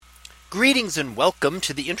Greetings and welcome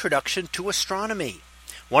to the introduction to astronomy.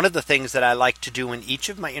 One of the things that I like to do in each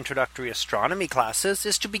of my introductory astronomy classes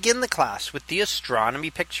is to begin the class with the astronomy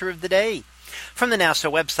picture of the day from the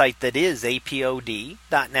NASA website, that is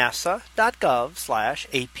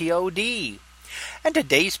apod.nasa.gov/apod. And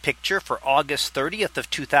today's picture for August 30th of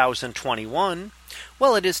 2021.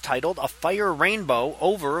 Well, it is titled "A Fire Rainbow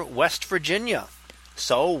over West Virginia."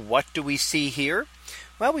 So what do we see here?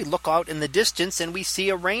 Well, we look out in the distance and we see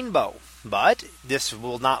a rainbow. But this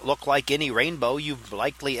will not look like any rainbow you've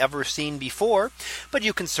likely ever seen before. But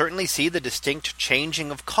you can certainly see the distinct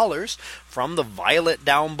changing of colors from the violet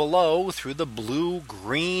down below through the blue,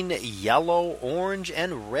 green, yellow, orange,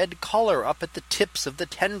 and red color up at the tips of the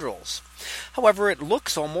tendrils. However, it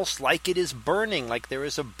looks almost like it is burning, like there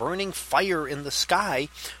is a burning fire in the sky,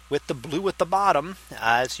 with the blue at the bottom,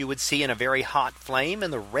 as you would see in a very hot flame,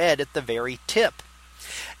 and the red at the very tip.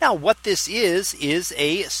 Now, what this is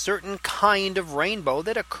a certain kind of rainbow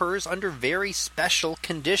that occurs under very special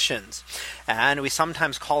conditions. And we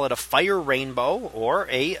sometimes call it a fire rainbow or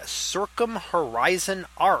a circumhorizon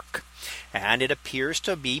arc. And it appears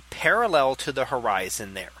to be parallel to the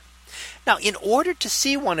horizon there. Now, in order to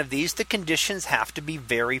see one of these, the conditions have to be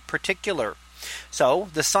very particular. So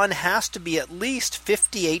the sun has to be at least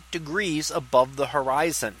 58 degrees above the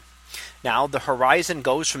horizon. Now the horizon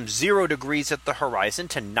goes from 0 degrees at the horizon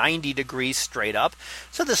to 90 degrees straight up.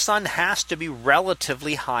 So the sun has to be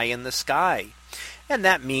relatively high in the sky. And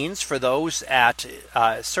that means for those at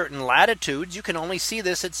certain latitudes, you can only see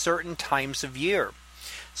this at certain times of year.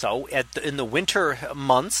 So in the winter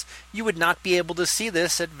months, you would not be able to see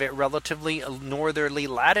this at relatively northerly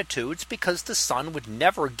latitudes because the sun would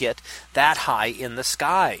never get that high in the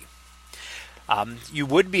sky. You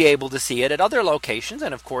would be able to see it at other locations.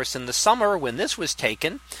 And of course, in the summer when this was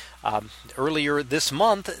taken earlier this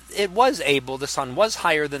month, the sun was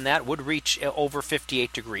higher than that, would reach over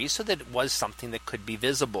 58 degrees. So that it was something that could be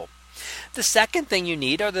visible. The second thing you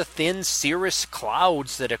need are the thin cirrus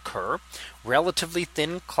clouds that occur, relatively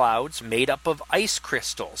thin clouds made up of ice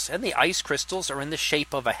crystals. And the ice crystals are in the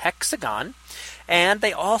shape of a hexagon. And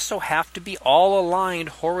they also have to be all aligned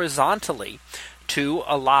horizontally to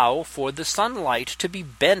allow for the sunlight to be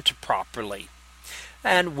bent properly.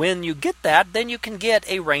 And when you get that, then you can get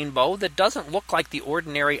a rainbow that doesn't look like the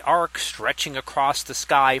ordinary arc stretching across the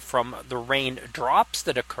sky from the rain drops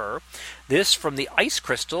that occur. This, from the ice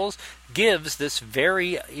crystals, gives this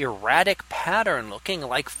very erratic pattern looking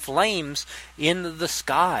like flames in the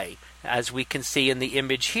sky, as we can see in the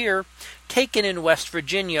image here, taken in West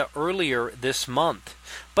Virginia earlier this month.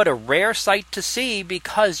 But a rare sight to see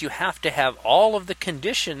because you have to have all of the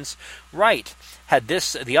conditions right. Had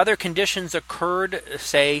the other conditions occurred,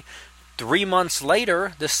 say, 3 months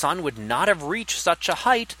later, the sun would not have reached such a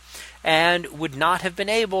height and would not have been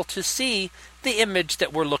able to see the image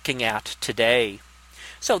that we're looking at today.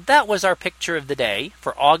 So that was our picture of the day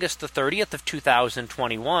for August the 30th of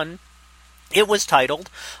 2021. It was titled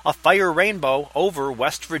 "A Fire Rainbow over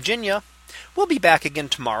West Virginia." We'll be back again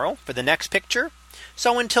tomorrow for the next picture.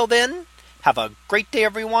 So until then, have a great day,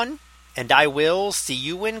 everyone, and I will see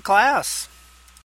you in class.